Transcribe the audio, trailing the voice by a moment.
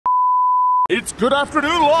It's Good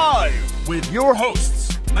Afternoon Live with your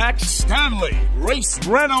hosts, Max Stanley, Race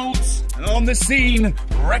Reynolds, and on the scene,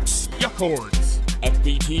 Rex Yuckords.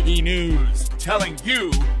 FPTV News, telling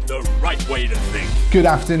you the right way to think. Good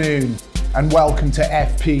afternoon, and welcome to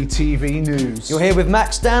FPTV News. You're here with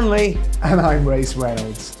Max Stanley. And I'm Race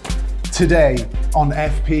Reynolds. Today on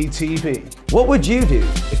FPTV. What would you do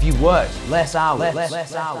if you worked less hours?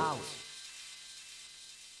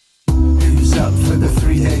 Who's up for the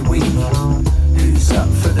 3-day week? Who's up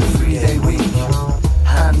for the 3-day week?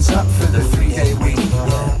 Hands up for the 3-day week.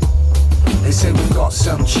 Yeah. They say we've got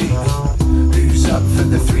some cheek. Who's up for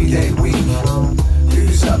the 3-day week?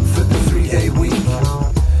 Who's up for the 3-day week?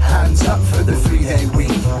 Hands up for the 3-day week.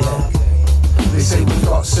 Yeah. They say we've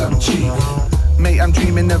got some cheek. Mate, I'm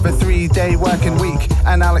dreaming of a 3-day working week,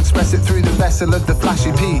 and I'll express it through the vessel of the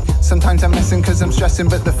flashy P. Sometimes I'm messing cause I'm stressing,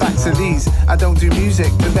 but the facts are these. I don't do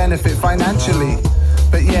music to benefit financially.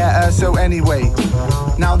 But yeah, so anyway,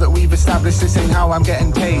 now that we've established this ain't how I'm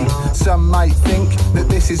getting paid. Some might think that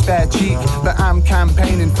this is bare cheek, but I'm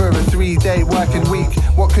campaigning for a 3-day working week.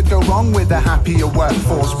 What could go wrong with a happier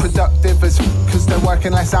workforce? Productive as cause they're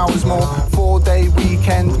working less hours more. 4-day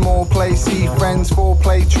weekend, more play, see friends,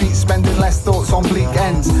 foreplay, treats, spending less thoughts on bleak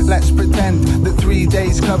ends. Let's pretend that 3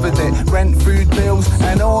 days covered it. Rent, food, bills,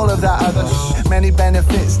 and all of that other many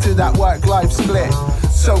benefits to that work-life split.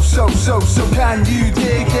 So can you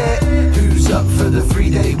dig it? Who's up for the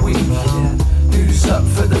 3-day week? Who's up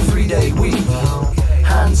for the 3-day week?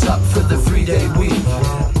 Hands up for the 3-day week.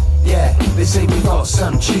 Yeah, they say we got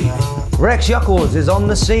some cheek. Rex Yuckords is on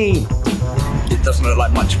the scene. It doesn't look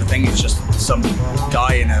like much of a thing, it's just some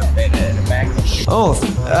guy in a bag. Oh,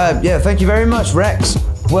 yeah, thank you very much, Rex.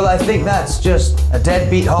 Well, I think that's just a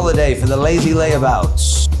deadbeat holiday for the lazy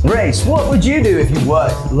layabouts. Race, what would you do if you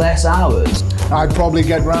worked less hours? I'd probably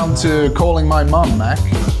get round to calling my mum, Mac.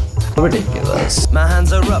 Ridiculous. My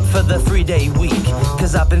hands are up for the 3-day week,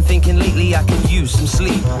 cause I've been thinking lately I could use some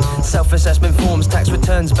sleep. Self-assessment forms, tax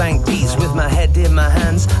returns, bank beats. With my head in my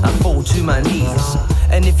hands, I fall to my knees.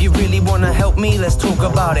 And if you really wanna help me, let's talk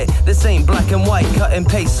about it. This ain't black and white, cut and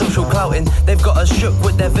paste, social clouting. They've got us shook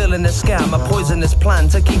with their villainous scam, a poisonous plan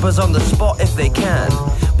to keep us on the spot if they can.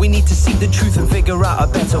 We need to seek the truth and figure out a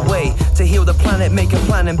better way to heal the planet, make a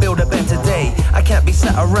plan and build a better day. I can't be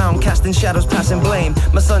sat around casting shadows, passing blame.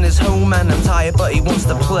 My son is home and I'm tired, but he wants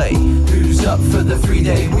to play. Who's up for the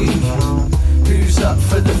 3-day week? Who's up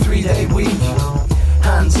for the 3-day week?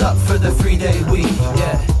 Hands up for the 3-day week.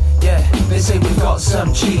 Yeah, they say we've got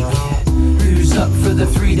some cheek. Who's up for the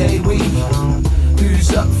 3-day week?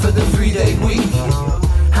 Who's up for the 3-day week?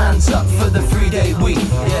 Hands up for the 3-day week.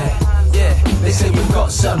 Yeah, they say we've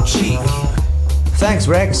got some cheek. Thanks,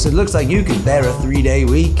 Rex. It looks like you could bear a 3-day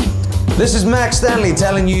week. This is Max Stanley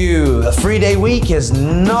telling you a 3-day week is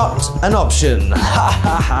not an option. Ha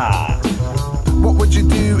ha ha. What would you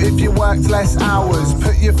do if you worked less hours?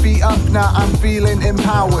 Put your feet up, now I'm feeling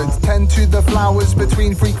empowered. Tend to the flowers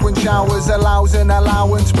between frequent showers. Allows an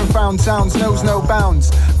allowance, profound sounds, knows no bounds.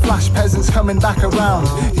 Flash peasants coming back around.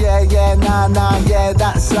 Yeah, yeah,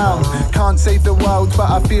 that sound. Can't save the world, but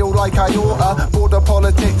I feel like I oughta. Border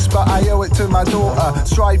politics, but I owe it to my daughter.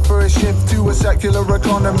 Strive for a shift to a circular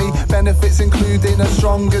economy. Benefits including a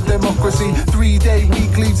stronger democracy. 3-day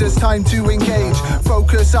week leaves us time to engage.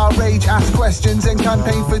 Focus our rage, ask questions and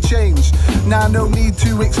campaign for change. Now no need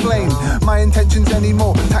to explain my intentions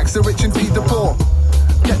anymore. Tax the rich and feed the poor.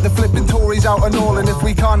 Get the flipping Tories out and all. And if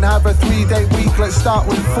we can't have a 3-day week, let's start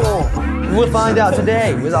with 4. We'll find out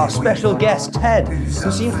today with our special guest Ted,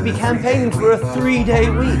 who seems to be campaigning for a 3-day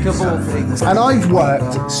week of all things. And I've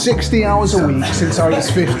worked 60 hours a week since I was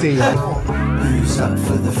 15. Who's up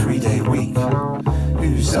for the 3-day week?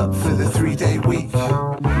 Who's up for the 3-day week?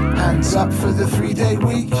 Hands up for the 3-day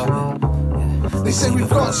week. They say we've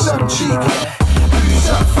got some cheek. Who's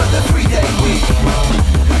up for the 3-day week?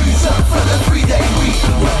 Who's up for the 3-day week?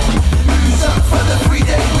 Who's up for the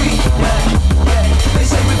 3-day week? They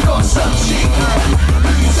say we've got some cheek.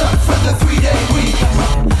 Who's up for the 3-day week?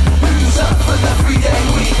 Who's up for the 3-day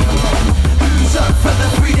week? Who's up for the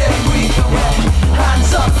 3-day week?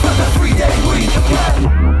 Hands up for the 3-day week.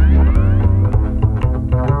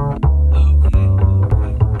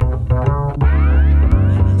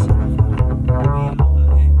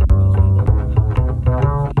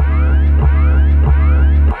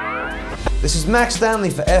 This is Max Stanley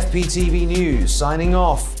for FPTV News, signing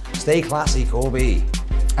off. Stay classy, Corby.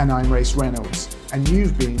 And I'm Race Reynolds. And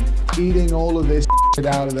you've been eating all of this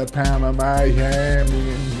out of the palm of my hand.